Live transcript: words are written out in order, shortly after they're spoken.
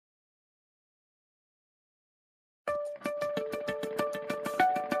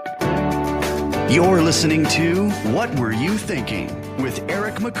You're listening to What Were You Thinking with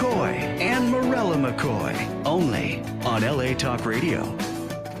Eric McCoy and Morella McCoy, only on LA Talk Radio.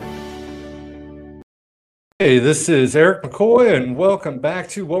 Hey, this is Eric McCoy, and welcome back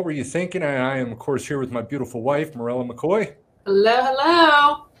to What Were You Thinking? I am, of course, here with my beautiful wife, Morella McCoy. Hello,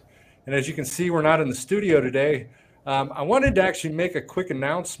 hello. And as you can see, we're not in the studio today. I wanted to actually make a quick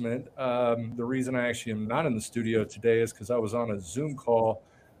announcement. The reason I actually am not in the studio today is because I was on a Zoom call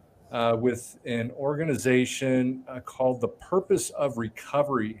with an organization called the Purpose of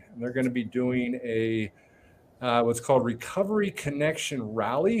Recovery. And they're going to be doing a what's called Recovery Connection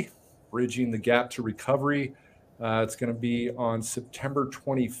Rally, Bridging the Gap to Recovery. It's going to be on September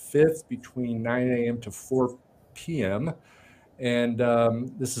 25th between 9 a.m. to 4 p.m. And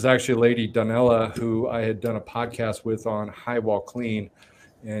this is actually a lady, Donella, who I had done a podcast with on High Wall Clean.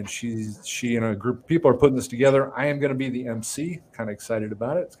 And she and a group of people are putting this together. I am going to be the MC. Kind of excited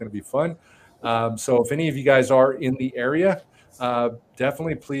about it. It's going to be fun. So if any of you guys are in the area,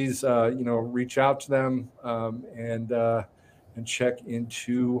 definitely please reach out to them and check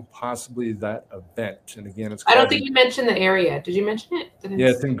into possibly that event. And again, I don't think you mentioned the area. Did you mention it? Yeah,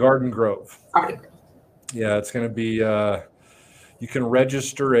 it's in Garden Grove. Garden Grove. Yeah, it's going to be. You can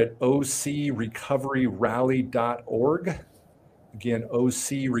register at ocrecoveryrally.org. Again,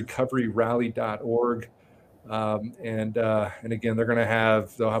 ocrecoveryrally.org. And again, they'll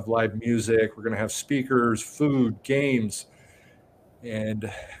have live music. We're going to have speakers, food, games,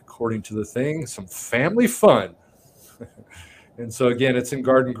 and according to the thing, some family fun. And so again, it's in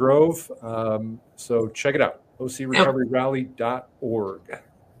Garden Grove. So check it out, ocrecoveryrally.org.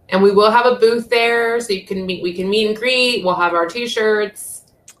 And we will have a booth there, so we can meet and greet. We'll have our T-shirts,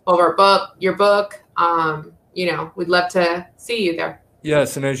 we'll have our book, your book. We'd love to see you there.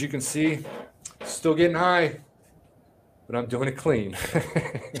 Yes, and as you can see, still getting high, but I'm doing it clean.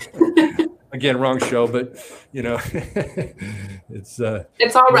 Again, wrong show, but it's all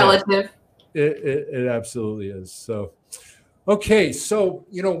relative. It absolutely is. So, okay, so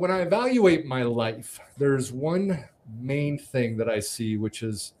when I evaluate my life, there's one main thing that I see, which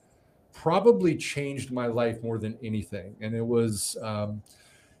has probably changed my life more than anything, and it was.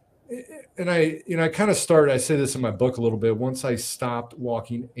 And I kind of started, I say this in my book a little bit, once I stopped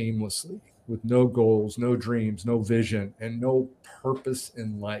walking aimlessly with no goals, no dreams, no vision, and no purpose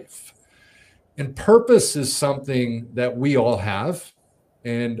in life. And purpose is something that we all have.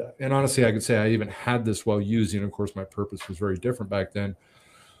 And honestly, I could say I even had this while using. Of course, my purpose was very different back then.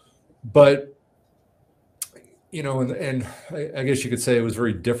 But, and I guess you could say it was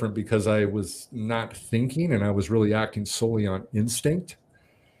very different because I was not thinking and I was really acting solely on instinct.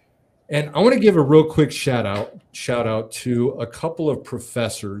 And I want to give a real quick shout out to a couple of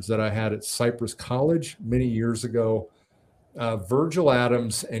professors that I had at Cypress College many years ago, Virgil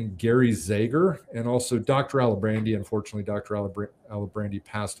Adams and Gary Zager, and also Dr. Alibrandi. Unfortunately, Dr. Alibrandi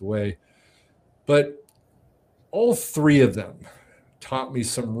passed away. But all three of them taught me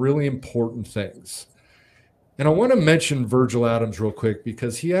some really important things. And I want to mention Virgil Adams real quick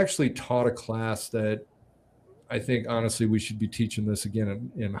because he actually taught a class that I think, honestly, we should be teaching this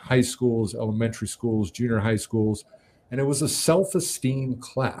again in high schools, elementary schools, junior high schools. And it was a self-esteem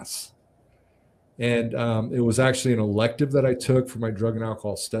class. And it was actually an elective that I took for my drug and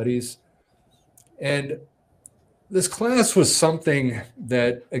alcohol studies. And this class was something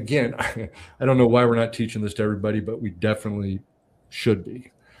that, again, I don't know why we're not teaching this to everybody, but we definitely should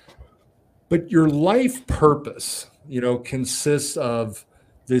be. But your life purpose, consists of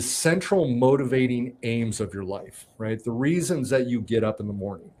the central motivating aims of your life, right? The reasons that you get up in the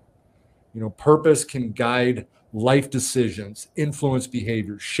morning. Purpose can guide life decisions, influence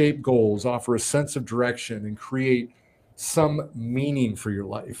behavior, shape goals, offer a sense of direction, and create some meaning for your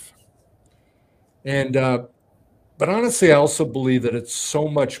life. And, but honestly, I also believe that it's so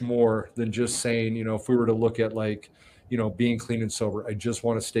much more than just saying, if we were to look at being clean and sober, I just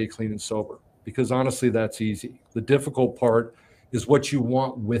want to stay clean and sober, because honestly, that's easy. The difficult part is what you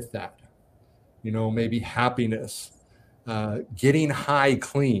want with that, maybe happiness, getting high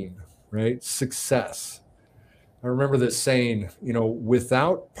clean, right? Success. I remember this saying,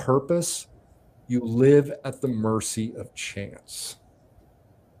 without purpose, you live at the mercy of chance.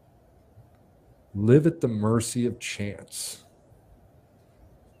 Live at the mercy of chance.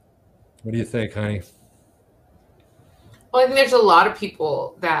 What do you think, honey? Well, I think there's a lot of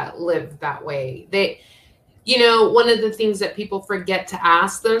people that live that way. One of the things that people forget to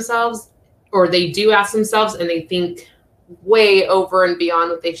ask themselves, or they do ask themselves and they think way over and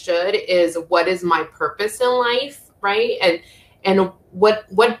beyond what they should, is what is my purpose in life, right? And what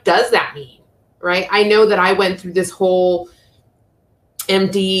does that mean, right? I know that I went through this whole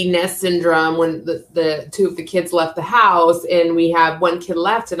empty nest syndrome when the two of the kids left the house and we have one kid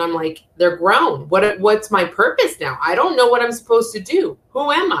left, and I'm like, they're grown. What's my purpose now? I don't know what I'm supposed to do.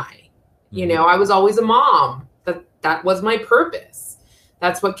 Who am I? You know, I was always a mom. That was my purpose.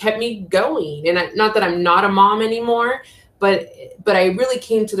 That's what kept me going. And not that I'm not a mom anymore, but I really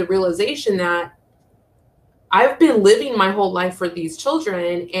came to the realization that I've been living my whole life for these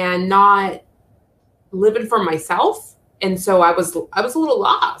children and not living for myself. And so I was a little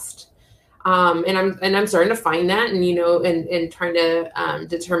lost. And I'm starting to find that, and, you know, and trying to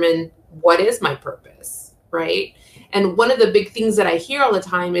determine what is my purpose. Right. And one of the big things that I hear all the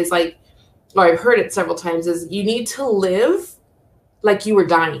time is like, or I've heard it several times, is you need to live like you were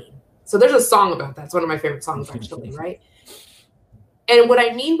dying. So there's a song about that. It's one of my favorite songs, actually. Right. And what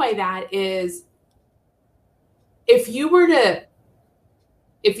I mean by that is, if you were to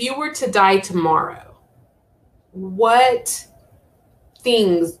die tomorrow, what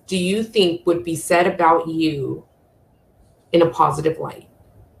things do you think would be said about you in a positive light?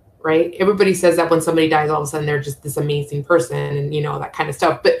 Right? Everybody says that when somebody dies, all of a sudden they're just this amazing person, and, you know, that kind of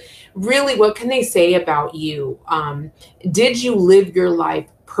stuff. But really, what can they say about you? Did you live your life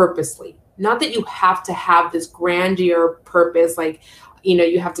purposely? Not that you have to have this grandeur purpose, like, you know,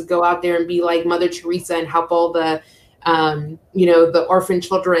 you have to go out there and be like Mother Teresa and help all the, you know, the orphan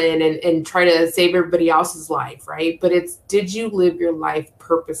children and try to save everybody else's life, right? But it's, did you live your life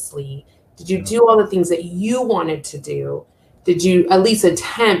purposely? Did you do all the things that you wanted to do? Did you at least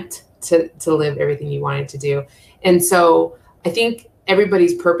attempt to live everything you wanted to do? And so I think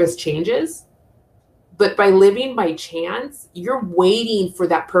everybody's purpose changes, but by living by chance, you're waiting for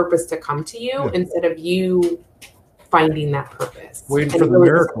that purpose to come to you instead of you finding that purpose. Waiting for the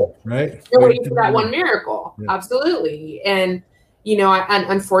miracle, right? You're waiting for that one miracle. Yeah. Absolutely. And, you know,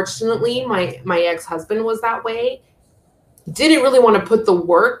 unfortunately, my ex-husband was that way. Didn't really want to put the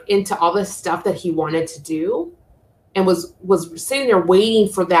work into all the stuff that he wanted to do, and was sitting there waiting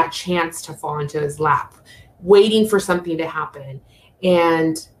for that chance to fall into his lap, waiting for something to happen.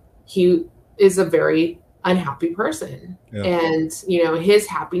 And he is a very unhappy person. Yeah. And, you know, his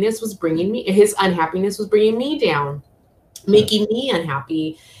unhappiness was bringing me down, making me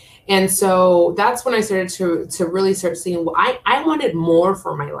unhappy. And so that's when I started to really start seeing, well, I wanted more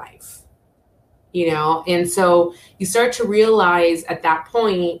for my life, you know? And so you start to realize at that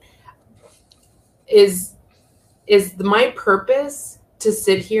point, is my purpose to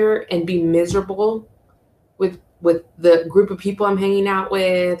sit here and be miserable with the group of people I'm hanging out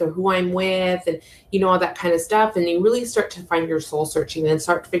with, or who I'm with, and, you know, all that kind of stuff. And you really start to find your soul searching and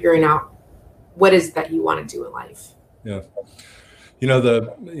start figuring out what is that you want to do in life. Yeah. You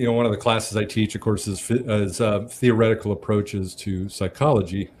know, one of the classes I teach, of course, is theoretical approaches to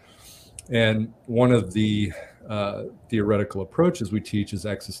psychology. And one of the theoretical approaches we teach is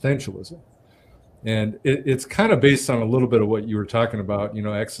existentialism. And it's kind of based on a little bit of what you were talking about. You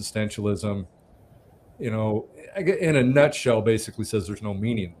know, existentialism, you know, in a nutshell, basically says there's no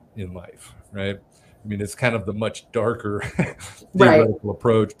meaning in life, right? I mean, it's kind of the much darker theoretical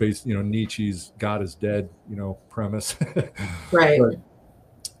approach based, you know, Nietzsche's God is dead, you know, premise. Right. But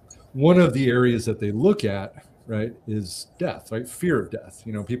one of the areas that they look at, right, is death, right? Fear of death.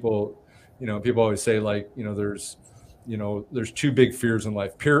 You know, people always say, like, you know, there's two big fears in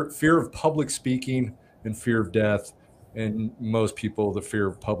life: fear of public speaking and fear of death. And most people, the fear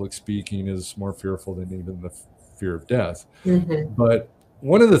of public speaking is more fearful than even the fear of death. Mm-hmm. But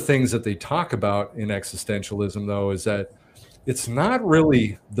one of the things that they talk about in existentialism, though, is that it's not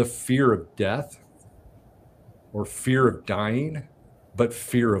really the fear of death or fear of dying, but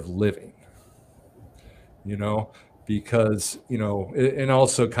fear of living, you know, because, you know, and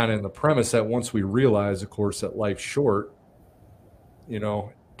also kind of in the premise that once we realize, of course, that life's short, you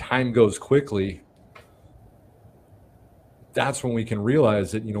know, time goes quickly. That's when we can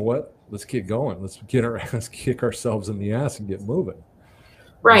realize that, you know what, let's get going. Let's kick ourselves in the ass and get moving.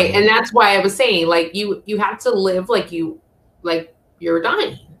 Right. And that's why I was saying, like, you have to live like you're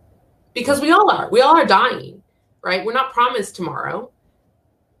dying, because we all are dying, right? We're not promised tomorrow.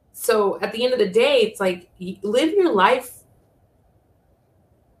 So at the end of the day, it's like, live your life.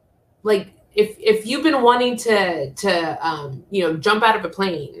 Like, if you've been wanting to you know, jump out of a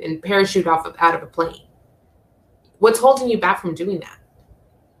plane and parachute out of a plane, what's holding you back from doing that?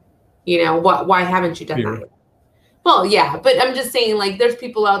 You know, why haven't you done that? Well, yeah, but I'm just saying, like, there's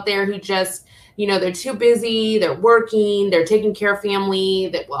people out there who just, you know, they're too busy, they're working, they're taking care of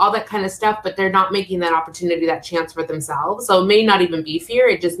family, all that kind of stuff, but they're not making that opportunity, that chance for themselves. So it may not even be fear.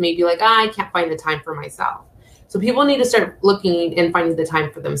 It just may be like, I can't find the time for myself. So people need to start looking and finding the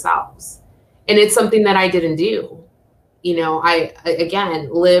time for themselves. And it's something that I didn't do. again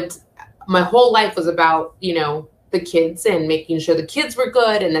lived, my whole life was about, the kids and making sure the kids were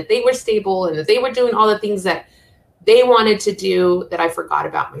good and that they were stable and that they were doing all the things that they wanted to do, that I forgot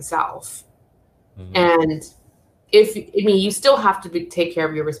about myself. Mm-hmm. And you still have to take care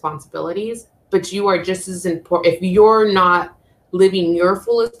of your responsibilities, but you are just as important. If you're not living your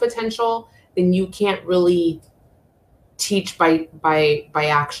fullest potential, then you can't really teach by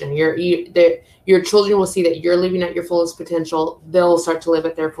action. Your children will see that you're living at your fullest potential. They'll start to live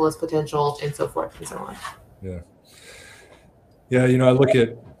at their fullest potential, and so forth and so on. Yeah. I look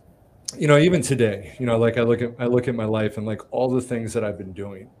at, even today, like I look at my life and like all the things that I've been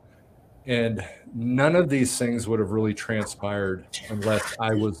doing, and none of these things would have really transpired unless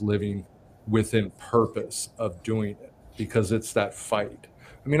I was living within purpose of doing it, because it's that fight.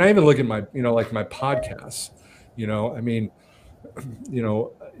 I mean, I even look at my, like my podcasts, I've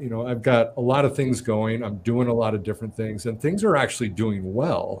got a lot of things going. I'm doing a lot of different things, and things are actually doing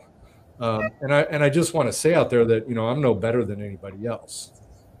well. And I just want to say out there that, I'm no better than anybody else.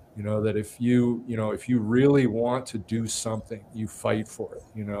 That if you really want to do something, you fight for it.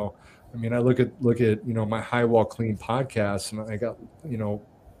 I look at my High Wall Clean podcast, and I got,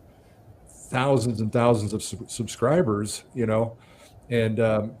 thousands and thousands of subscribers, and,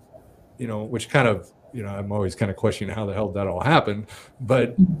 which kind of, I'm always kind of questioning how the hell that all happened,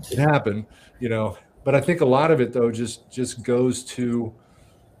 but it happened, but I think a lot of it though, just goes to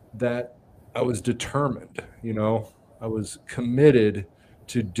that I was determined, I was committed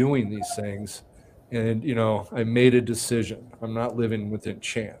to doing these things, and, I made a decision. I'm not living within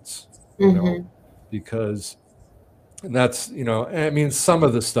chance, because that's, some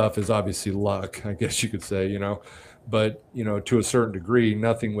of the stuff is obviously luck, I guess you could say, but, to a certain degree,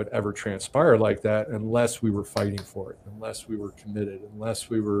 nothing would ever transpire like that unless we were fighting for it, unless we were committed, unless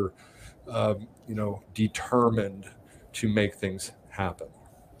we were, determined to make things happen.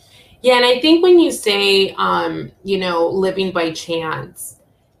 Yeah. And I think when you say, living by chance,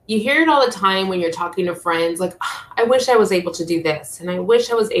 you hear it all the time when you're talking to friends, like, I wish I was able to do this, and I wish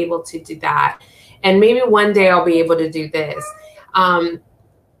I was able to do that, and maybe one day I'll be able to do this.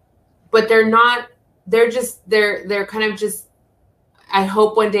 But they're not, they're kind of just, I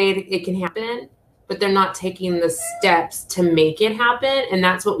hope one day it can happen, but they're not taking the steps to make it happen. And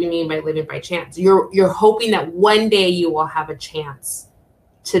that's what we mean by living by chance. You're hoping that one day you will have a chance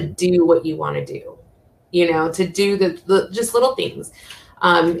to do what you want to do, to do the just little things.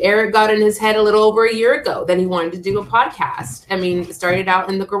 Eric got in his head a little over a year ago that he wanted to do a podcast. Started out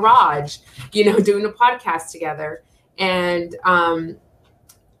in the garage, doing a podcast together. And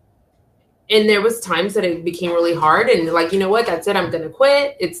there was times that it became really hard, and like, that's it. I'm going to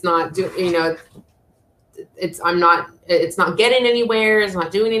quit. It's not it's not getting anywhere. It's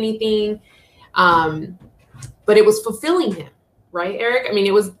not doing anything. But it was fulfilling him. Right, Eric?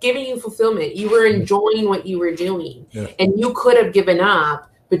 it was giving you fulfillment. You were enjoying what you were doing, and you could have given up,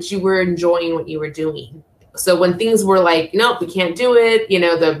 but you were enjoying what you were doing. So when things were like, nope, we can't do it,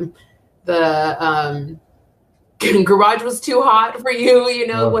 the garage was too hot for you,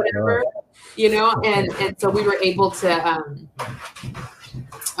 whatever, and so we were able to,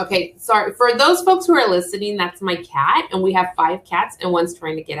 okay, sorry. For those folks who are listening, that's my cat, and we have 5 cats, and one's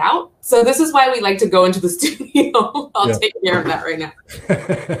trying to get out. So this is why we like to go into the studio. I'll take care of that right now.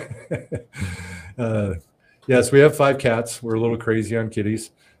 Yes, we have 5 cats. We're a little crazy on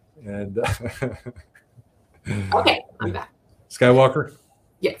kitties. And okay, I'm back. Skywalker?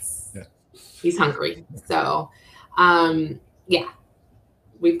 Yes. Yeah. He's hungry. So, yeah,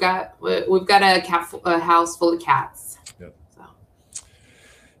 we've got a house full of cats.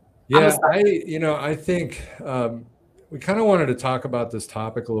 Yeah, I think we kind of wanted to talk about this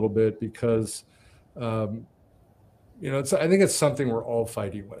topic a little bit because, I think it's something we're all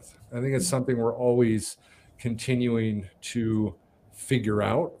fighting with. I think it's something we're always continuing to figure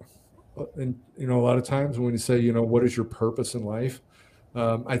out. And, a lot of times when you say, what is your purpose in life?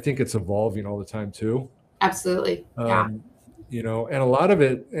 I think it's evolving all the time too. Absolutely. Yeah. And a lot of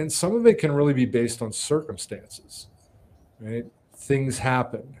it, and some of it can really be based on circumstances, right? Things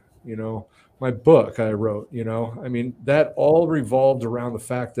happen. My book I wrote, that all revolved around the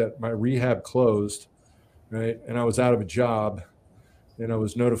fact that my rehab closed, right? And I was out of a job, and I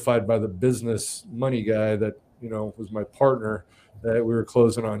was notified by the business money guy that, was my partner, that we were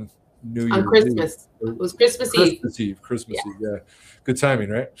closing on New Year's Christmas. Eve. It was Christmas Eve. Christmas Eve. Yeah. Good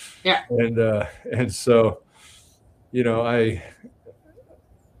timing, right? Yeah. And so, I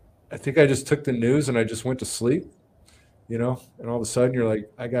think I just took the news and I just went to sleep. And all of a sudden you're like,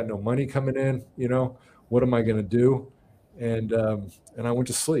 I got no money coming in, what am I going to do? And I went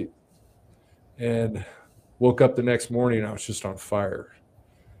to sleep, and woke up the next morning and I was just on fire,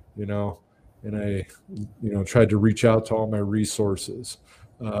 you know, and I, you know, tried to reach out to all my resources,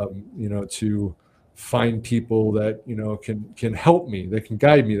 you know, to find people that, you know, can help me, that can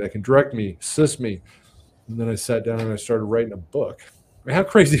guide me, that can direct me, assist me. And then I sat down and I started writing a book. I mean, how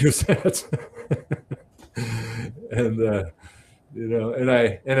crazy was that? And, you know, and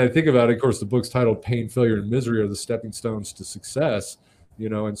I think about it, of course, the book's titled Pain, Failure, and Misery Are the Stepping Stones to Success, you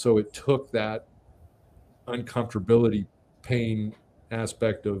know, and so it took that uncomfortability, pain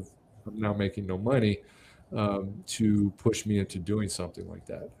aspect of now making no money to push me into doing something like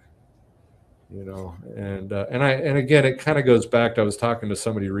that, you know. And again, it kind of goes back to, I was talking to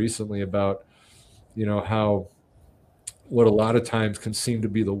somebody recently about, you know, how what a lot of times can seem to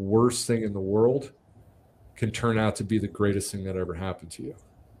be the worst thing in the world can turn out to be the greatest thing that ever happened to you.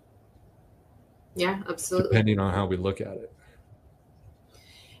 Yeah, absolutely. Depending on how we look at it.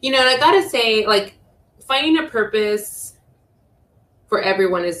 You know, and I gotta say, like, finding a purpose for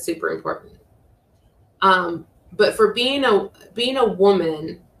everyone is super important. But for being a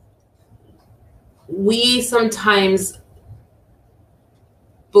woman, we sometimes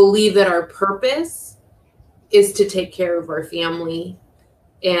believe that our purpose is to take care of our family,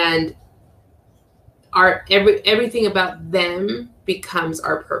 and everything about them becomes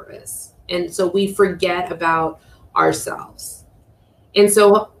our purpose. And so we forget about ourselves. And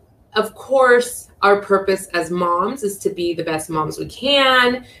so, of course, our purpose as moms is to be the best moms we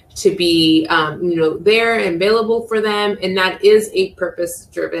can, to be, you know, there and available for them. And that is a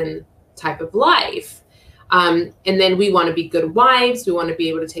purpose-driven type of life. And then we want to be good wives. We want to be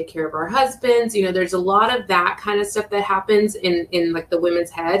able to take care of our husbands. You know, there's a lot of that kind of stuff that happens in like the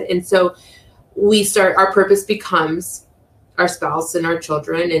women's head. And so our purpose becomes our spouse and our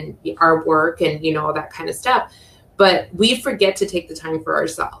children and our work and, you know, all that kind of stuff. But we forget to take the time for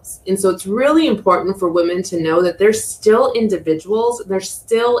ourselves. And so it's really important for women to know that they're still individuals. They're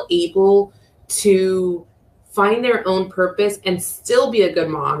still able to find their own purpose and still be a good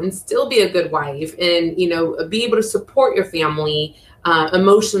mom and still be a good wife and, you know, be able to support your family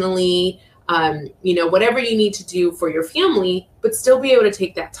emotionally, you know, whatever you need to do for your family, but still be able to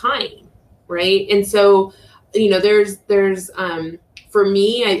take that time. Right. And so, you know, there's for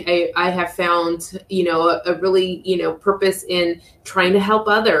me, I have found, you know, a really, you know, purpose in trying to help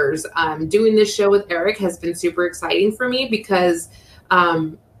others. Doing this show with Eric has been super exciting for me because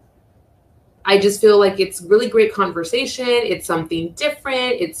I just feel like it's really great conversation. It's something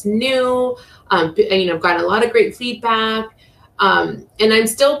different. It's new. You know, I've gotten a lot of great feedback. And I'm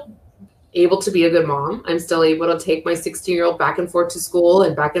still able to be a good mom. I'm still able to take my 16-year-old back and forth to school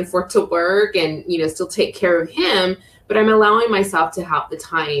and back and forth to work and, you know, still take care of him. But I'm allowing myself to have the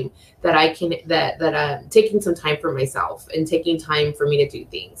time that I can, that taking some time for myself and taking time for me to do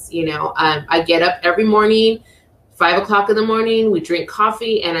things. You know, I get up every morning, 5 o'clock in the morning, we drink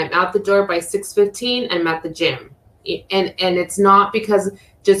coffee, and I'm out the door by 6:15. I'm at the gym. And it's not because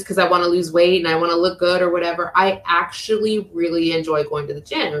I want to lose weight and I want to look good or whatever. I actually really enjoy going to the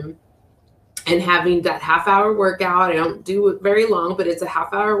gym and having that half-hour workout. I don't do it very long, but it's a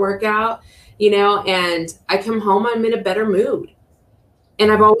half-hour workout, you know, and I come home, I'm in a better mood.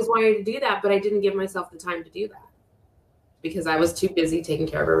 And I've always wanted to do that, but I didn't give myself the time to do that because I was too busy taking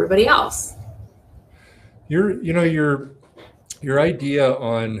care of everybody else. Your idea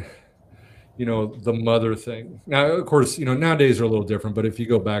on, you know, the mother thing. Now, of course, you know, nowadays are a little different, but if you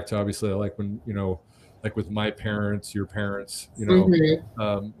go back to obviously like when, you know, like with my parents, your parents, you know,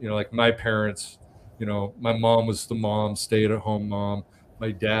 you know, like my parents, you know, my mom was the mom, stay-at-home mom.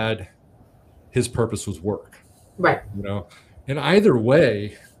 My dad, his purpose was work. Right. You know, and either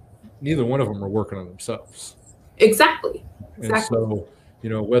way, neither one of them are working on themselves. Exactly. And so,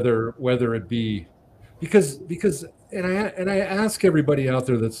 you know, whether it be because and I ask everybody out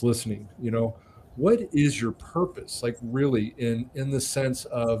there that's listening, you know, what is your purpose? Like really in the sense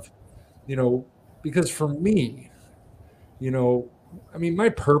of, you know, because for me, you know, I mean, my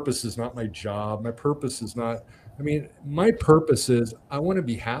purpose is not my job. My purpose is not, I mean, my purpose is I want to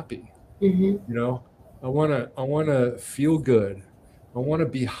be happy. You know, I want to feel good. I want to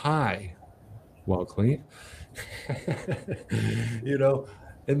be high while clean, you know,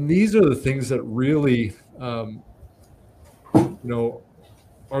 and these are the things that really, you know,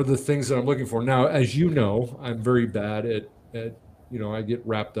 are the things that I'm looking for. Now, as you know, I'm very bad at, you know, I get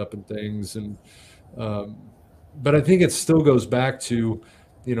wrapped up in things and, but I think it still goes back to,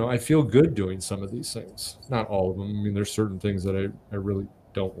 you know, I feel good doing some of these things. Not all of them. I mean, there's certain things that I really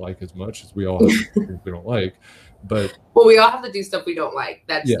don't like as much as we all have things we don't like. But well, we all have to do stuff we don't like.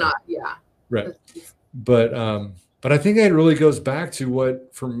 That's not, right. But I think it really goes back to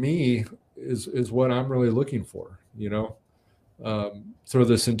what, for me, is what I'm really looking for, throw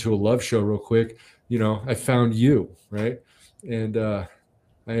this into a love show real quick. I found you, right? And I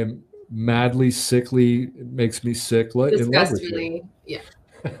am madly, sickly, it makes me sick in love with you. Yeah.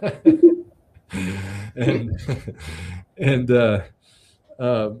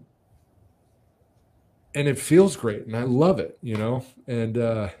 And it feels great, and I love it,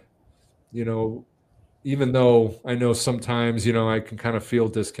 and even though I know sometimes, I can kind of feel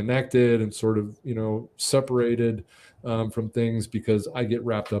disconnected and sort of, separated from things because I get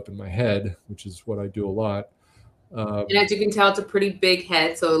wrapped up in my head, which is what I do a lot. And as you can tell, it's a pretty big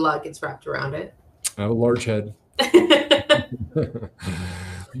head, so a lot gets wrapped around it. I have a large head.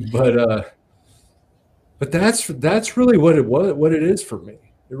 But that's really what it is for me.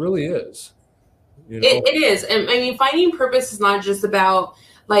 It really is. It is. And I mean, finding purpose is not just about,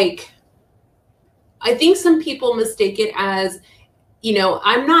 like, I think some people mistake it as,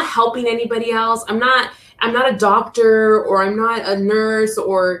 I'm not helping anybody else. I'm not a doctor, or I'm not a nurse,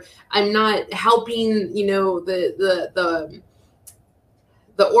 or I'm not helping, the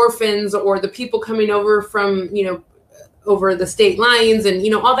orphans or the people coming over from, over the state lines and,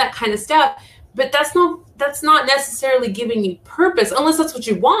 all that kind of stuff. But that's not necessarily giving you purpose, unless that's what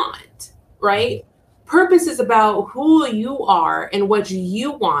you want, right? Purpose is about who you are and what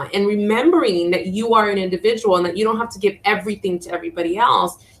you want, and remembering that you are an individual and that you don't have to give everything to everybody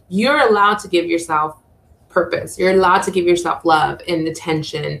else. You're allowed to give yourself purpose. You're allowed to give yourself love and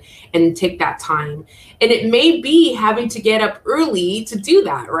attention and take that time. And it may be having to get up early to do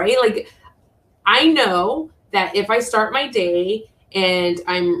that, right? Like, I know that if I start my day and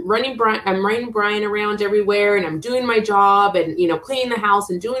I'm running Brian around everywhere, and I'm doing my job and, cleaning the house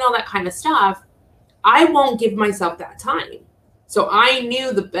and doing all that kind of stuff, I won't give myself that time. So I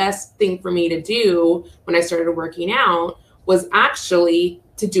knew the best thing for me to do when I started working out was actually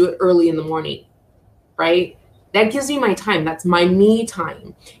to do it early in the morning, right? That gives me my time. That's my me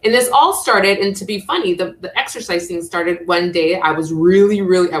time. And this all started, and to be funny, the exercise thing started one day. I was really,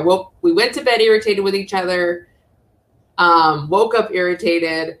 we went to bed irritated with each other, woke up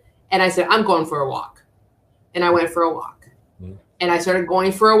irritated, and I said, I'm going for a walk. And I went for a walk. And I started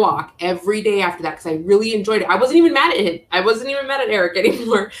going for a walk every day after that because I really enjoyed it. I wasn't even mad at him. I wasn't even mad at Eric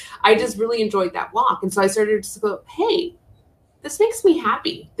anymore. I just really enjoyed that walk. And so I started to go, hey, this makes me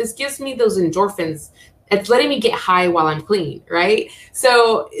happy. This gives me those endorphins. It's letting me get high while I'm clean, right?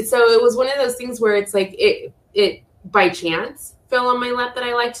 So it was one of those things where it's like it by chance fell on my lap that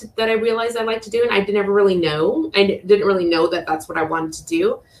I realized I liked to do, and I never really know. I didn't really know that that's what I wanted to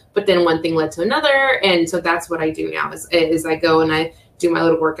do. But then one thing led to another, and so that's what I do now. Is I go and I do my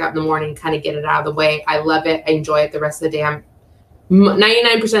little workout in the morning, kind of get it out of the way. I love it. I enjoy it. The rest of the day,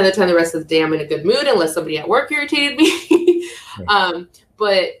 99% of the time, the rest of the day, I'm in a good mood, unless somebody at work irritated me.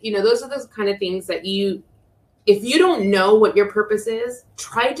 But those are those kind of things that if you don't know what your purpose is,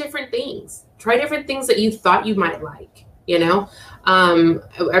 try different things. Try different things that you thought you might like.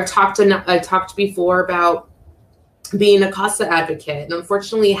 I've talked before about being a CASA advocate, and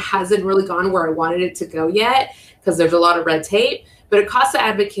unfortunately it hasn't really gone where I wanted it to go yet because there's a lot of red tape. But a CASA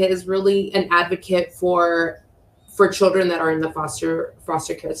advocate is really an advocate for children that are in the foster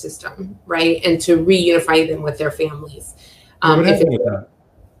care system, right? And to reunify them with their families.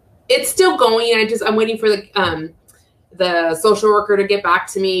 It's still going. I'm waiting for the social worker to get back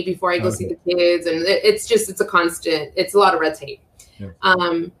to me before I go see the kids. And it's a constant, it's a lot of red tape. Yeah.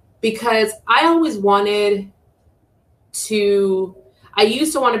 Because I always wanted I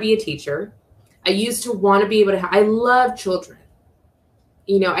used to want to be a teacher. I used to want to be able to, I love children.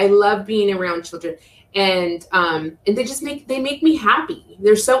 I love being around children, and they make me happy.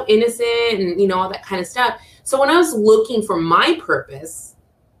 They're so innocent and, all that kind of stuff. So when I was looking for my purpose,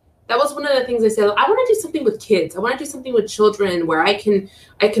 that was one of the things I said, I want to do something with kids. I want to do something with children where I can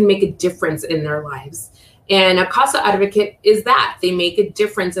make a difference in their lives. And a CASA advocate is that. They make a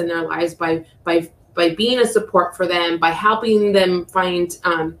difference in their lives by being a support for them, by helping them find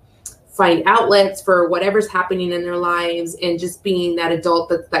outlets for whatever's happening in their lives, and just being that adult,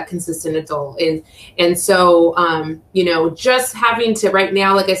 that consistent adult. And so, just having to, right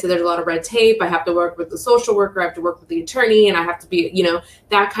now, like I said, there's a lot of red tape. I have to work with the social worker, I have to work with the attorney, and I have to be,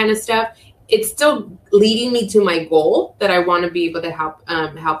 that kind of stuff. It's still leading me to my goal that I want to be able to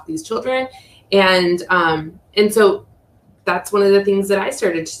help these children. And so that's one of the things that I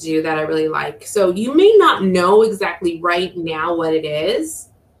started to do that I really like. So you may not know exactly right now what it is,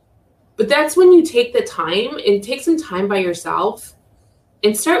 but that's when you take the time and take some time by yourself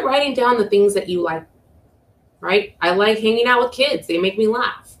and start writing down the things that you like, right? I like hanging out with kids. They make me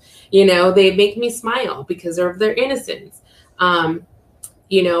laugh. They make me smile because of their innocence.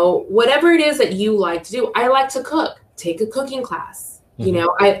 you know, whatever it is that you like to do. I like to cook. Take a cooking class. You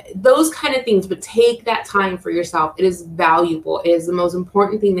know, those kind of things, but take that time for yourself. It is valuable. It is the most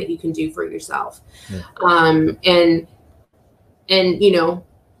important thing that you can do for yourself. And you know,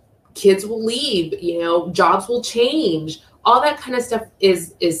 kids will leave, you know, jobs will change. All that kind of stuff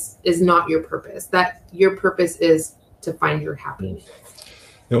is not your purpose. That your purpose is to find your happiness.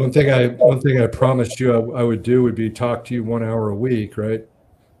 The one thing I promised you I would do would be talk to you 1 hour a week, right?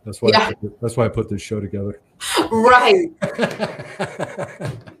 That's why I put this show together. Right.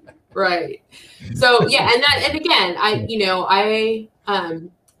 Right. So yeah, and again,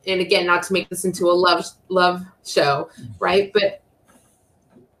 and again, not to make this into a love show, right? But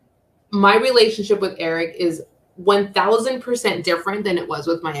my relationship with Eric is 1000% different than it was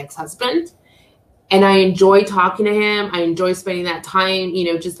with my ex-husband. And I enjoy talking to him. I enjoy spending that time,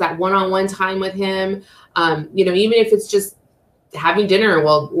 you know, just that one-on-one time with him. You know, even if it's just having dinner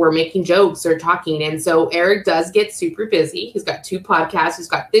while we're making jokes or talking. And so Eric does get super busy. He's got 2 podcasts. He's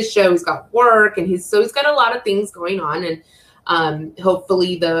got this show. He's got work. And he's got a lot of things going on. And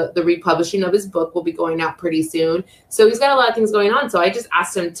hopefully the republishing of his book will be going out pretty soon. So he's got a lot of things going on. So I just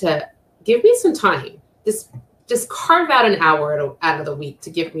asked him to give me some time. Just carve out an hour out of the week to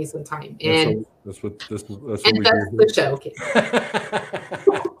give me some time. And that's the show. Okay.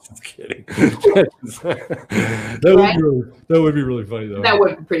 Just kidding. That would be really funny though. That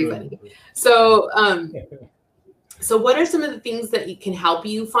would be pretty funny. So so what are some of the things that can help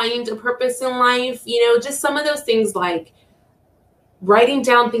you find a purpose in life? You know, just some of those things like writing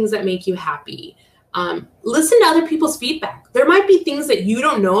down things that make you happy. Listen to other people's feedback. There might be things that you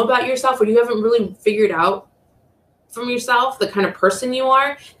don't know about yourself or you haven't really figured out from yourself, the kind of person you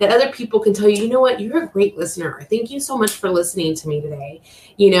are, that other people can tell you, you know what, you're a great listener. Thank you so much for listening to me today.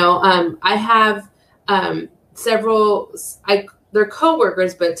 You know, I have several, they're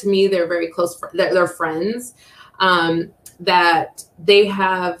coworkers, but to me, they're very close. They're friends that they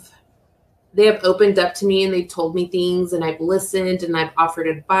have opened up to me and they've told me things and I've listened and I've offered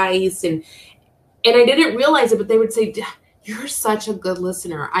advice and I didn't realize it, but they would say, you're such a good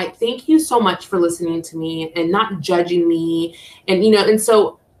listener. I thank you so much for listening to me and not judging me. And, you know, and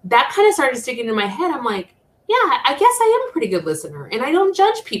so that kind of started sticking in my head. I'm like, yeah, I guess I am a pretty good listener and I don't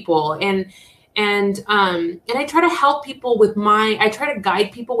judge people. And I try to help people I try to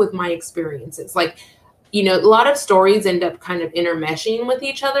guide people with my experiences. Like, you know, a lot of stories end up kind of intermeshing with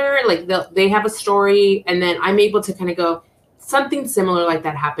each other. Like they have a story and then I'm able to kind of go, something similar like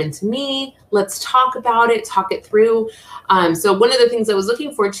that happened to me. Let's talk about it, talk it through. So one of the things I was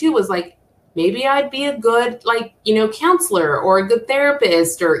looking for too was like, maybe I'd be a good, like, you know, counselor or a good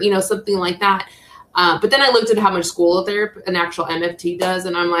therapist or, you know, something like that. But then I looked at how much school an actual MFT does.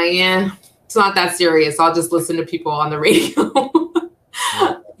 And I'm like, yeah, it's not that serious. I'll just listen to people on the radio,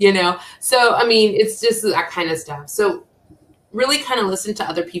 you know? So, I mean, it's just that kind of stuff. So really kind of listen to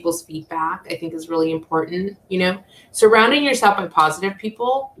other people's feedback, I think is really important, you know, surrounding yourself by positive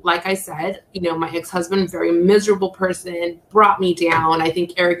people. Like I said, you know, my ex-husband, very miserable person, brought me down. I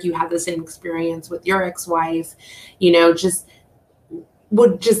think, Eric, you had the same experience with your ex-wife, you know,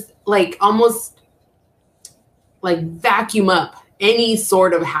 would like almost like vacuum up any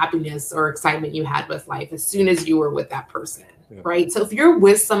sort of happiness or excitement you had with life as soon as you were with that person. Yeah. Right. So if you're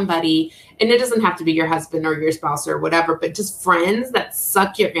with somebody, and it doesn't have to be your husband or your spouse or whatever, but just friends that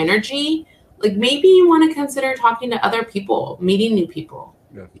suck your energy, like maybe you want to consider talking to other people, meeting new people.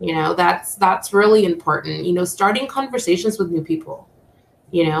 Yeah. You know, that's really important. You know, starting conversations with new people,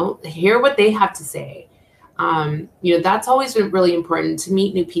 you know, hear what they have to say. You know, that's always been really important, to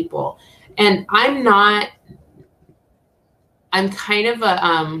meet new people. And I'm kind of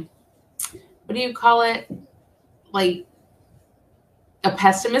a, what do you call it? Like, a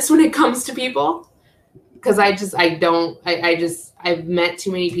pessimist when it comes to people, because I've met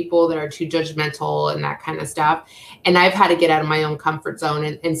too many people that are too judgmental and that kind of stuff. And I've had to get out of my own comfort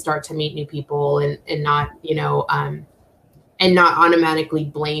zone and start to meet new people and not, you know, and not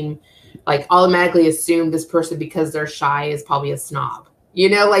automatically automatically assume this person because they're shy is probably a snob,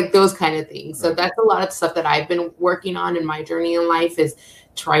 you know, like those kind of things. So that's a lot of stuff that I've been working on in my journey in life, is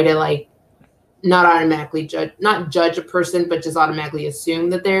try to like, not automatically judge a person, but just automatically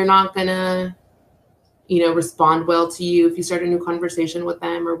assume that they're not gonna, you know, respond well to you if you start a new conversation with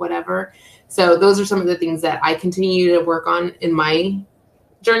them or whatever. So those are some of the things that I continue to work on in my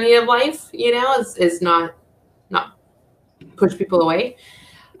journey of life, you know, is not push people away.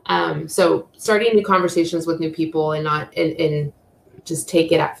 So starting new conversations with new people and not, and just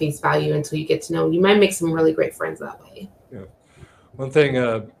take it at face value until you get to know, you might make some really great friends that way. Yeah. One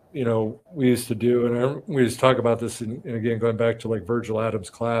thing, we used to do, and we used to talk about this, and again, going back to like Virgil Adams'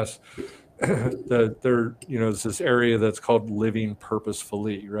 class, that there, is this area that's called living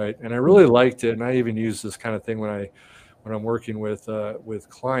purposefully, right? And I really liked it, and I even use this kind of thing when I'm working with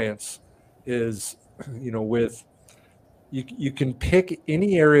clients, is, with you can pick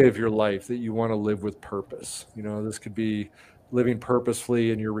any area of your life that you want to live with purpose. This could be living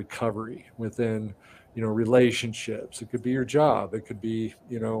purposefully in your recovery, within, relationships. It could be your job. It could be,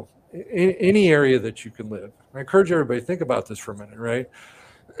 any area that you can live. I encourage everybody to think about this for a minute, right?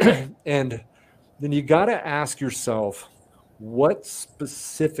 And then you got to ask yourself, what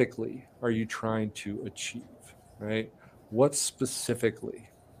specifically are you trying to achieve, right? What specifically?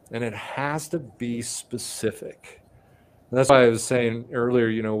 And it has to be specific. And that's why I was saying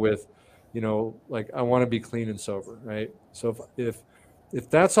earlier, with, like, I want to be clean and sober, right? So if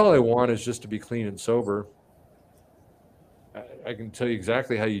that's all I want is just to be clean and sober, I can tell you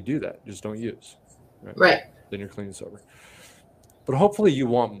exactly how you do that. Just don't use. Right. Then you're clean and sober. But hopefully you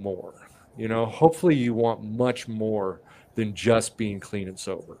want more. Hopefully you want much more than just being clean and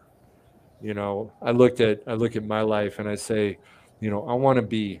sober. I look at my life and I say, I want to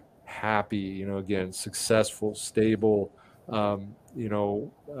be happy, again, successful, stable,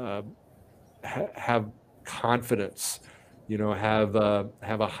 have confidence, have a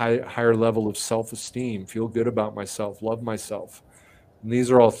higher level of self-esteem, feel good about myself, love myself. And these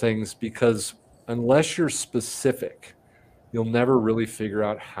are all things, because unless you're specific, you'll never really figure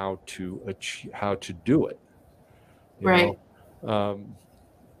out how to do it. Right.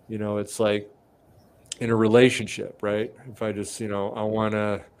 It's like in a relationship, right? If I just, I want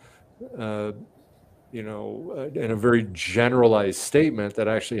to, in a very generalized statement that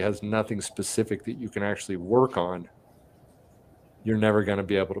actually has nothing specific that you can actually work on, you're never going to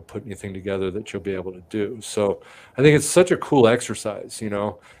be able to put anything together that you'll be able to do. So I think it's such a cool exercise,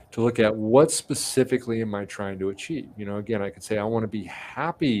 to look at what specifically am I trying to achieve. Again, I could say I want to be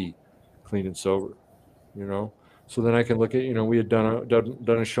happy, clean and sober, so then I can look at, we had done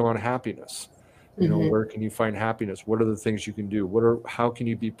a show on happiness. Where can you find happiness? What are the things you can do? How can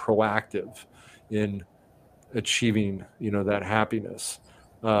you be proactive in achieving, that happiness?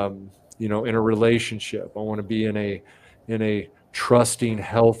 In a relationship, I want to be in a trusting,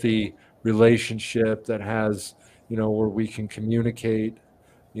 healthy relationship that has, where we can communicate,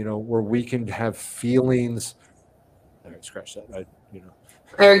 where we can have feelings. All right, scratch that.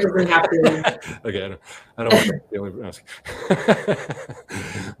 Eric doesn't have to. Okay, I don't want to feeling ask.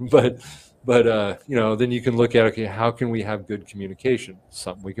 But then you can look at, okay, how can we have good communication?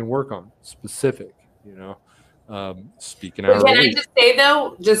 Something we can work on, specific. Speaking out. Can I just say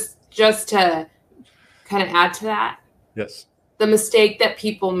though, just to kind of add to that? Yes. The mistake that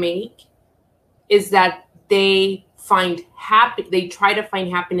people make is that they try to find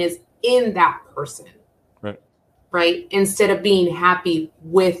happiness in that person. Right? Instead of being happy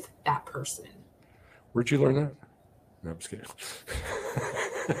with that person. Where'd you learn that? No, I'm just kidding.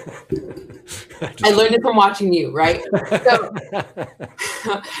 I learned it from watching you, right?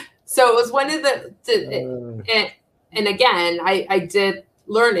 So it was one of and again, I did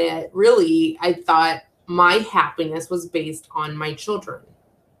learn it. Really, I thought my happiness was based on my children.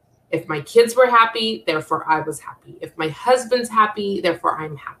 If my kids were happy, therefore I was happy. If my husband's happy, therefore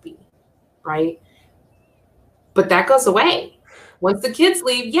I'm happy, right? But that goes away. Once the kids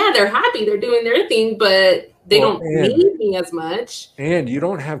leave, yeah, they're happy. They're doing their thing, but they don't need me as much. And you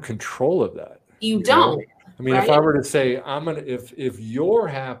don't have control of that. You don't. I mean, right? If I were to say, if you're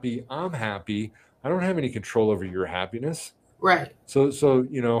happy, I'm happy, I don't have any control over your happiness. Right. So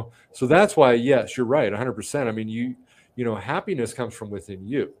that's why, yes, you're right, 100%. I mean, happiness comes from within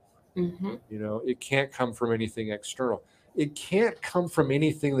you. Mm-hmm. It can't come from anything external. It can't come from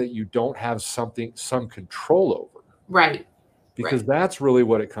anything that you don't have some control over. Right. Because that's really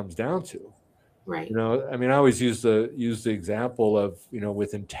what it comes down to. Right. I mean, I always use the example of,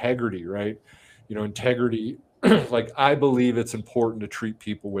 with integrity, right? Integrity, like, I believe it's important to treat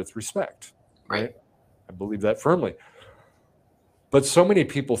people with respect. Right. I believe that firmly. But so many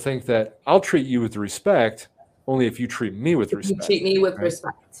people think that I'll treat you with respect only if you treat me with respect. You treat me with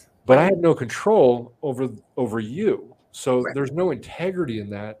respect. But I have no control over you. So there's no integrity in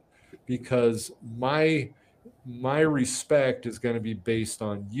that, because my respect is going to be based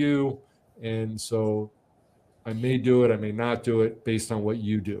on you. And so I may do it, I may not do it based on what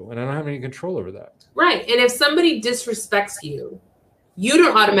you do. And I don't have any control over that. Right. And if somebody disrespects you, you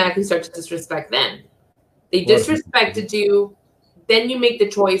don't automatically start to disrespect them. They disrespected you. then you make the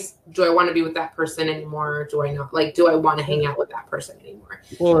choice. Do I want to be with that person anymore? Or do I not? Like, do I want to hang out with that person anymore?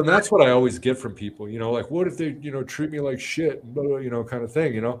 Well, and that's what I always get from people, like, what if they, treat me like shit, kind of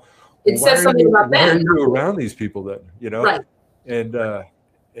thing, It says something about them. Why are you around these people then, Right.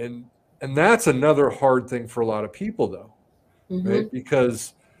 And that's another hard thing for a lot of people though, right?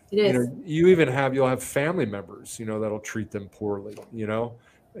 Because, you'll have family members, that'll treat them poorly,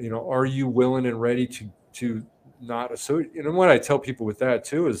 are you willing and ready to not associate? And what I tell people with that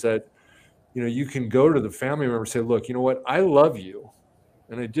too is that, you can go to the family member and say, look, you know what, I love you,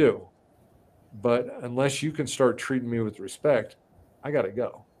 and I do, but unless you can start treating me with respect, I got to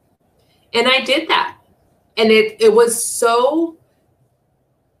go. And I did that. And it was so,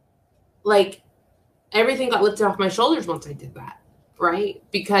 like, everything got lifted off my shoulders once I did that, right?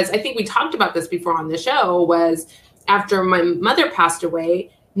 Because I think we talked about this before on the show, was after my mother passed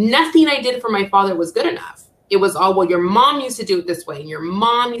away, nothing I did for my father was good enough. It was all, well, your mom used to do it this way, and your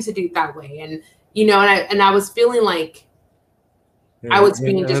mom used to do it that way. And, and I was feeling like I was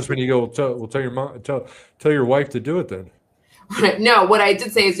being that's when you go, tell your mom, tell your wife to do it then. No, what I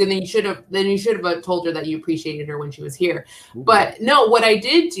did say is then you should have told her that you appreciated her when she was here. Ooh. But no, what I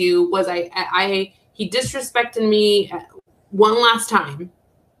did do was he disrespected me one last time,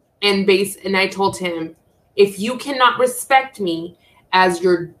 and I told him, if you cannot respect me as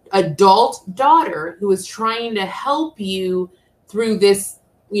your adult daughter who is trying to help you through this,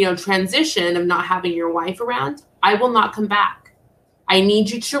 transition of not having your wife around, I will not come back. I need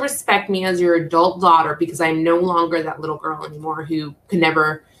you to respect me as your adult daughter, because I'm no longer that little girl anymore who can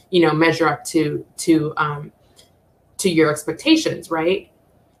never, measure up to your expectations, right?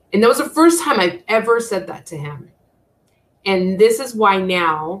 And that was the first time I've ever said that to him. And this is why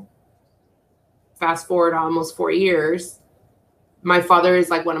now, fast forward almost 4 years, my father is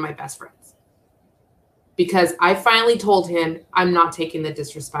like one of my best friends, because I finally told him I'm not taking the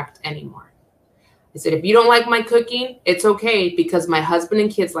disrespect anymore. I said, if you don't like my cooking, it's okay, because my husband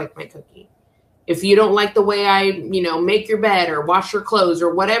and kids like my cooking. If you don't like the way I, make your bed or wash your clothes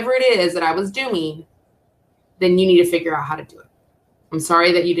or whatever it is that I was doing, then you need to figure out how to do it. I'm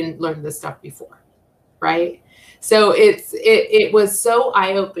sorry that you didn't learn this stuff before, right? So it was so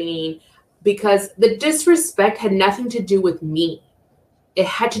eye-opening, because the disrespect had nothing to do with me. It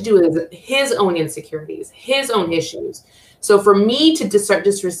had to do with his own insecurities, his own issues. So for me to start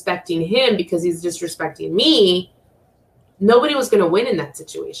disrespecting him because he's disrespecting me, nobody was going to win in that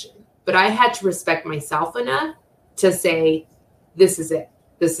situation. But I had to respect myself enough to say, this is it.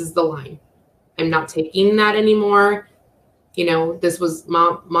 This is the line. I'm not taking that anymore. This was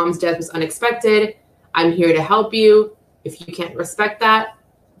mom's death was unexpected. I'm here to help you. If you can't respect that,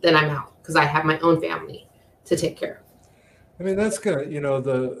 then I'm out, because I have my own family to take care of. I mean, that's gonna,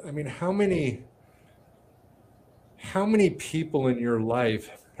 how many people in your life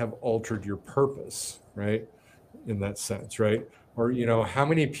have altered your purpose, right? In that sense, right? Or, how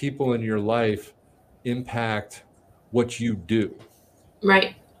many people in your life impact what you do?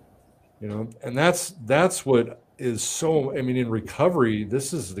 Right. And that's what is so, in recovery,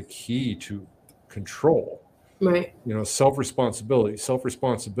 this is the key to control. Right. Self-responsibility.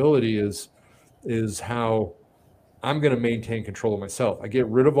 Self-responsibility is how I'm going to maintain control of myself. I get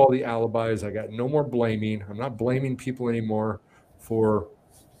rid of all the alibis. I got no more blaming. I'm not blaming people anymore for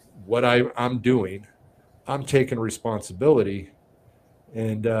what I'm doing. I'm taking responsibility,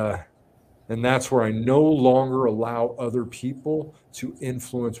 and that's where I no longer allow other people to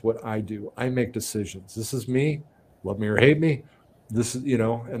influence what I do. I make decisions. This is me. Love me or hate me. This is,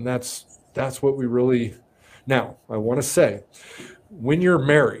 and that's what we really. Now, I want to say, when you're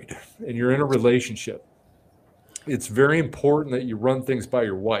married and you're in a relationship, it's very important that you run things by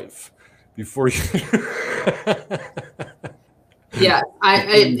your wife before you. Yeah,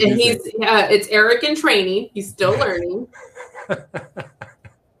 it's Eric in training. He's still learning.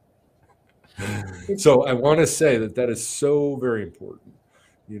 So I want to say that is so very important.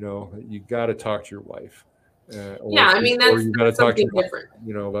 You got to talk to your wife. That's something different.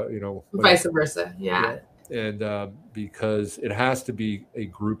 About vice versa. Yeah. And because it has to be a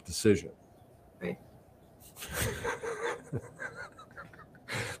group decision. Right.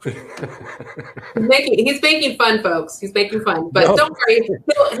 He's making fun, folks. He's making fun, but don't worry,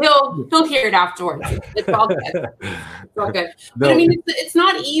 he'll hear it afterwards. It's all good. It's all good. No. But it's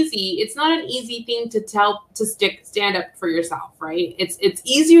not easy. It's not an easy thing to stand up for yourself, right? It's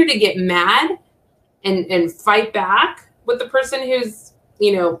easier to get mad and fight back with the person who's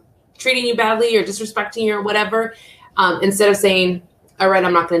treating you badly or disrespecting you or whatever, instead of saying, all right,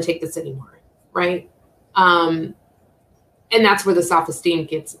 I'm not going to take this anymore, right? And that's where the self-esteem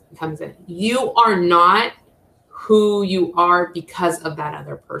comes in. You are not who you are because of that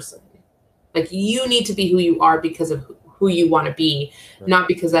other person. Like you need to be who you are because of who you want to be, right. Not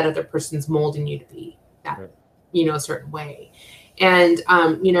because that other person's molding you to be that, right. A certain way. And,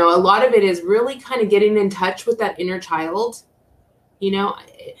 a lot of it is really kind of getting in touch with that inner child.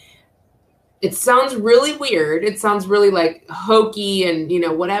 It sounds really weird. It sounds really like hokey and,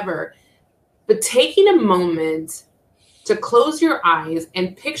 whatever. But taking a moment to close your eyes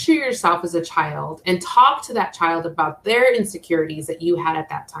and picture yourself as a child and talk to that child about their insecurities that you had at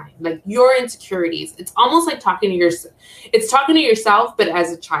that time, like your insecurities. It's almost like talking to yourself, but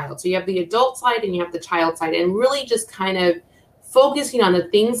as a child. So you have the adult side and you have the child side, and really just kind of focusing on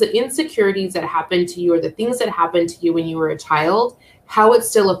the insecurities that happened to you, or the things that happened to you when you were a child, how it's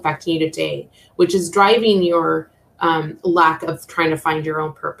still affecting you today, which is driving your lack of trying to find your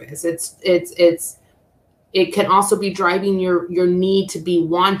own purpose. It can also be driving your need to be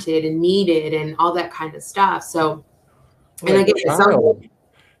wanted and needed and all that kind of stuff. So, well, and again,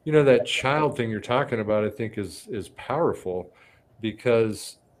 that child thing you're talking about, I think is powerful,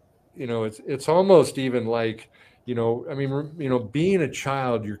 because, it's almost even like, being a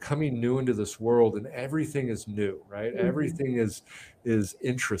child, you're coming new into this world and everything is new, right? Mm-hmm. Everything is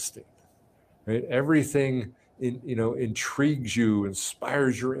interesting, right? Everything intrigues you,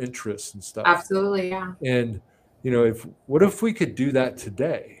 inspires your interests and stuff. Absolutely. Yeah. And, what if we could do that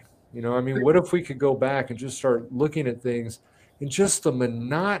today? What if we could go back and just start looking at things and just the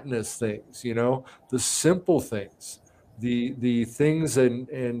monotonous things, the simple things, the things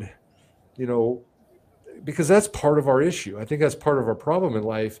and because that's part of our issue. I think that's part of our problem in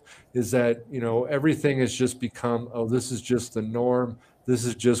life, is that, everything has just become, oh, this is just the norm. This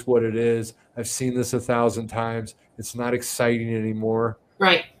is just what it is. I've seen this 1,000 times. It's not exciting anymore.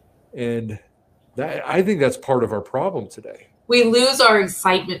 Right. And I think that's part of our problem today. We lose our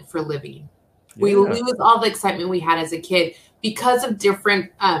excitement for living. Yeah. We lose all the excitement we had as a kid because of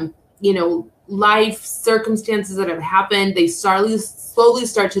different, life circumstances that have happened. They slowly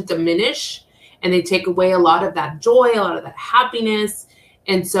start to diminish, and they take away a lot of that joy, a lot of that happiness.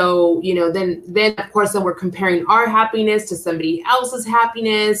 And so, then of course, then we're comparing our happiness to somebody else's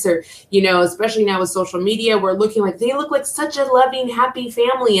happiness, or, especially now with social media, we're looking like they look like such a loving, happy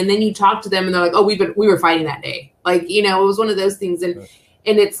family. And then you talk to them and they're like, oh, we were fighting that day. Like, it was one of those things. And,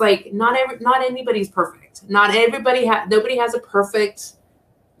 and it's like, not anybody's perfect. Nobody has a perfect,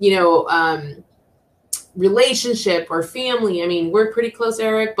 relationship or family. I mean, we're pretty close,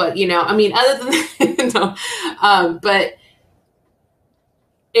 Eric, but, other than that, no. But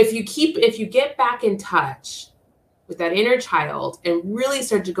if you get back in touch with that inner child and really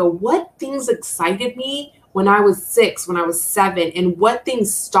start to go, what things excited me when I was 6, when I was 7, and what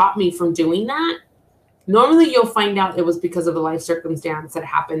things stopped me from doing that? Normally you'll find out it was because of a life circumstance that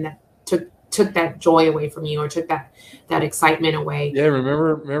happened that took that joy away from you, or took that excitement away. Yeah.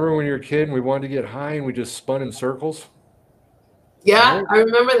 Remember when you were a kid and we wanted to get high and we just spun in circles? Yeah. Right? I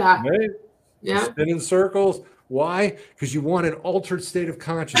remember that. Right? Yeah. Spin in circles. Why? Because you want an altered state of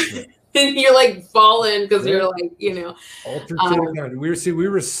consciousness. And you're like falling because you're like, altered state of consciousness. We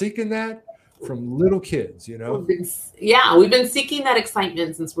were seeking that from little kids, We've been seeking that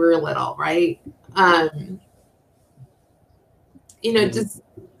excitement since we were little, right? Just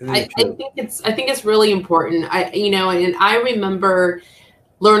I think it's really important. And I remember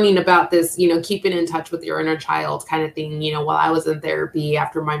learning about this, keeping in touch with your inner child kind of thing, while I was in therapy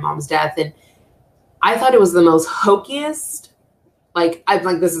after my mom's death. And I thought it was the most hokiest. Like, I'm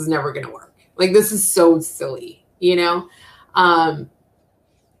like, this is never going to work. Like, this is so silly, And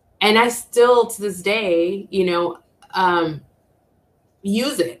I still, to this day,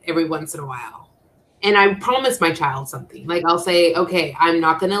 use it every once in a while. And I promise my child something. Like, I'll say, okay, I'm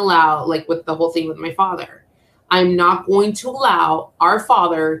not going to allow, like with the whole thing with my father, I'm not going to allow our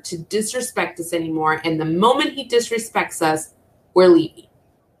father to disrespect us anymore. And the moment he disrespects us, we're leaving.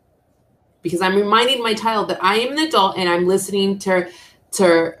 Because I'm reminding my child that I am an adult and I'm listening to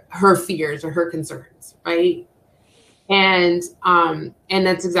her fears or her concerns, right? And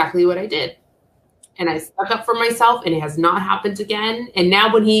that's exactly what I did. And I stuck up for myself, and it has not happened again. And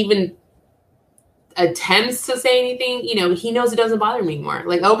now when he even attempts to say anything, he knows it doesn't bother me anymore.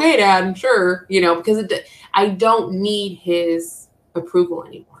 Like, okay, Dad, sure, because I don't need his approval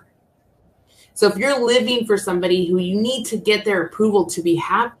anymore. So if you're living for somebody who you need to get their approval to be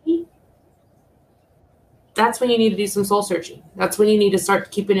happy, that's when you need to do some soul searching. That's when you need to start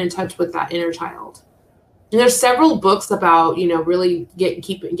keeping in touch with that inner child. And there's several books about, really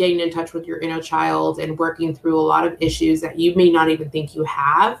getting in touch with your inner child and working through a lot of issues that you may not even think you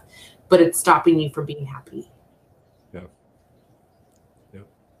have, but it's stopping you from being happy. Yeah.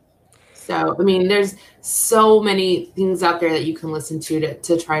 So, I mean, there's so many things out there that you can listen to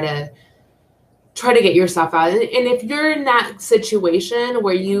try to get yourself out. And if you're in that situation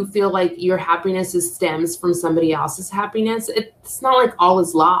where you feel like your happiness stems from somebody else's happiness, it's not like all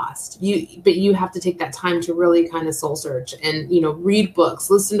is lost. But you have to take that time to really kind of soul search and, read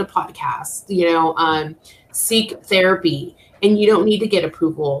books, listen to podcasts, seek therapy. And you don't need to get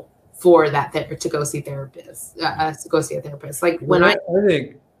approval for that to go see therapists, to go see a therapist. Like when I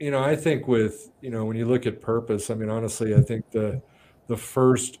think with, when you look at purpose, I mean, honestly, I think the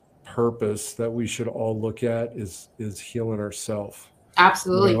first purpose that we should all look at is healing ourselves.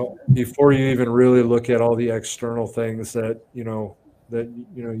 Absolutely. Before you even really look at all the external things that you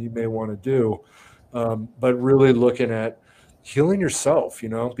may want to do, but really looking at healing yourself,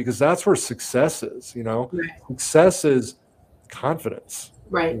 because that's where success is. Right. Success is confidence.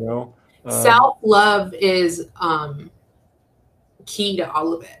 Right. Self-love is key to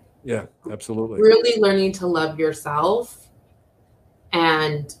all of it. Yeah, absolutely. Really learning to love yourself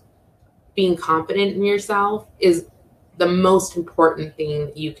and being confident in yourself is the most important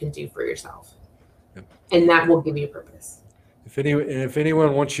thing you can do for yourself. Yep. And that will give you purpose. If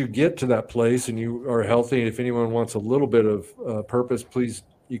anyone wants you to get to that place and you are healthy, and if anyone wants a little bit of purpose, please,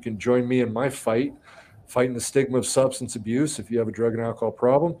 you can join me in my fighting the stigma of substance abuse if you have a drug and alcohol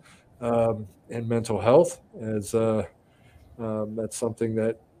problem, and mental health, as that's something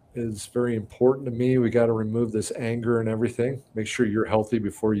that is very important to me. We got to remove this anger and everything. Make sure you're healthy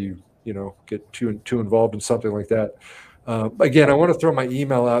before you get too involved in something like that. Again, I want to throw my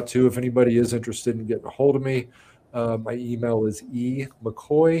email out too. If anybody is interested in getting a hold of me, my email is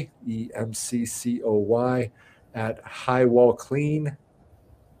emccoy, EMCCOY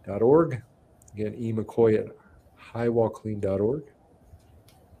 @highwallclean.org. Again, emccoy @highwallclean.org.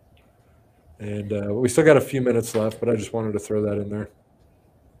 And we still got a few minutes left, but I just wanted to throw that in there.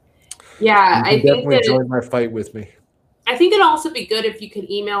 Yeah, I think definitely join my fight with me. I think it'd also be good if you could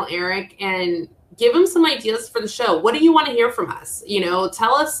email Eric and give him some ideas for the show. What do you want to hear from us?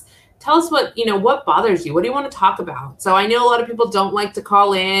 Tell us what, what bothers you. What do you want to talk about? So I know a lot of people don't like to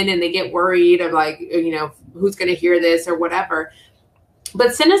call in and they get worried of like, who's going to hear this or whatever.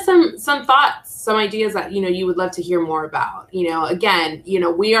 But send us some thoughts, some ideas that, you would love to hear more about. Again,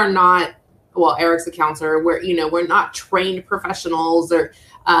 we are not, well, Eric's a counselor. We're not trained professionals or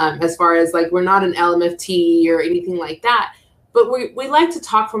as far as like, we're not an LMFT or anything like that. But we like to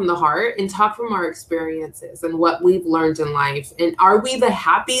talk from the heart and talk from our experiences and what we've learned in life. And are we the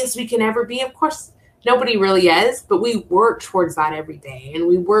happiest we can ever be? Of course, nobody really is, but we work towards that every day. And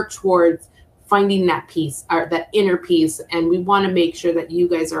we work towards finding that peace, or that inner peace. And we want to make sure that you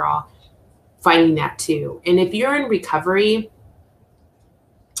guys are all finding that too. And if you're in recovery,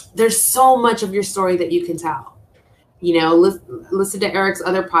 there's so much of your story that you can tell. Listen to Eric's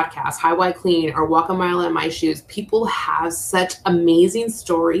other podcasts, High Why Clean or Walk a Mile in My Shoes. People have such amazing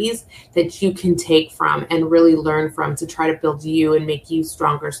stories that you can take from and really learn from to try to build you and make you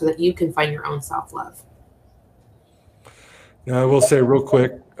stronger so that you can find your own self-love. Now, I will say real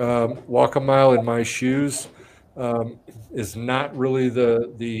quick, Walk a Mile in My Shoes is not really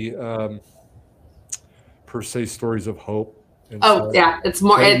the per se stories of hope. Yeah, it's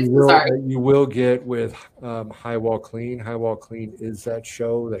more. You will get with High Wall Clean. High Wall Clean is that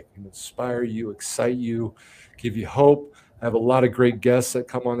show that can inspire you, excite you, give you hope. I have a lot of great guests that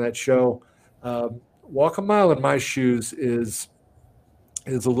come on that show. Walk a Mile in My Shoes is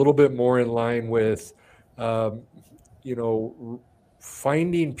a little bit more in line with,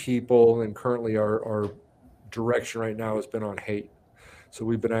 finding people, and currently our direction right now has been on hate. So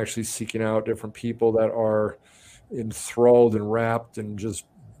we've been actually seeking out different people that are enthralled and wrapped and just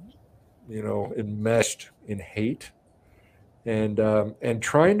enmeshed in hate, and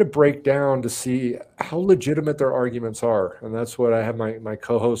trying to break down to see how legitimate their arguments are. And that's what I have my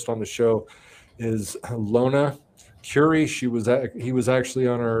co-host on the show is Lona Curie. He was actually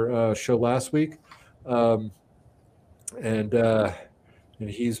on our show last week, and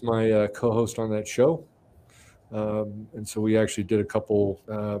he's my co-host on that show. And so we actually did a couple.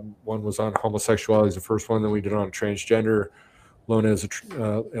 One was on homosexuality as the first one. Then we did on transgender, Lona as a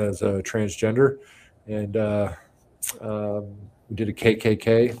transgender, and we did a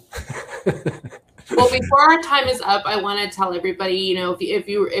KKK. Well, before our time is up, I want to tell everybody,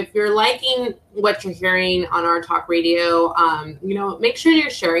 if you're liking what you're hearing on our talk radio, make sure you're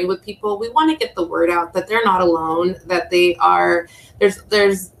sharing with people. We want to get the word out that they're not alone, that they are.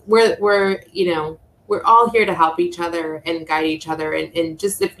 We're all here to help each other and guide each other. And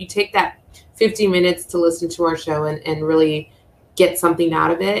just if you take that 50 minutes to listen to our show and really get something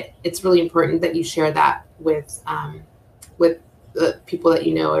out of it, it's really important that you share that with people that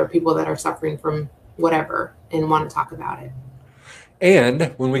you know or people that are suffering from whatever and want to talk about it.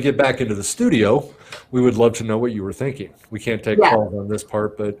 And when we get back into the studio, we would love to know what you were thinking. We can't take calls on this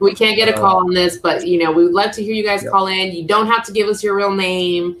part, but we can't get a call on this, but we would love to hear you guys call in. You don't have to give us your real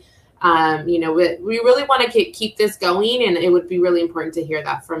name. We really want to keep this going, and it would be really important to hear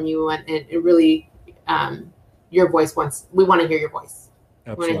that from you. And it really, your voice we want to hear your voice. Absolutely.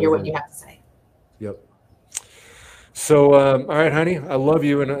 We want to hear what you have to say. Yep. So, all right, honey, I love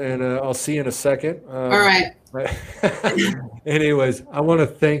you, and I'll see you in a second. All right. Anyways, I want to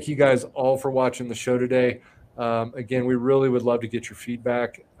thank you guys all for watching the show today. Again, we really would love to get your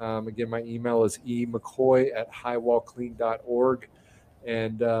feedback. Again, my email is emccoy@highwallclean.org,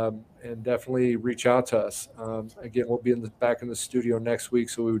 and definitely reach out to us. Again, we'll be back in the studio next week,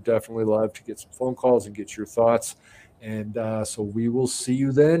 so we would definitely love to get some phone calls and get your thoughts. And so we will see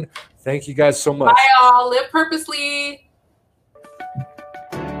you then. Thank you guys so much. Bye, all. Live purposely.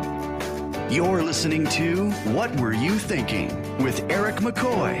 You're listening to What Were You Thinking with Eric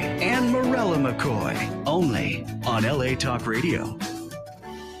McCoy and Morella McCoy, only on LA Talk Radio.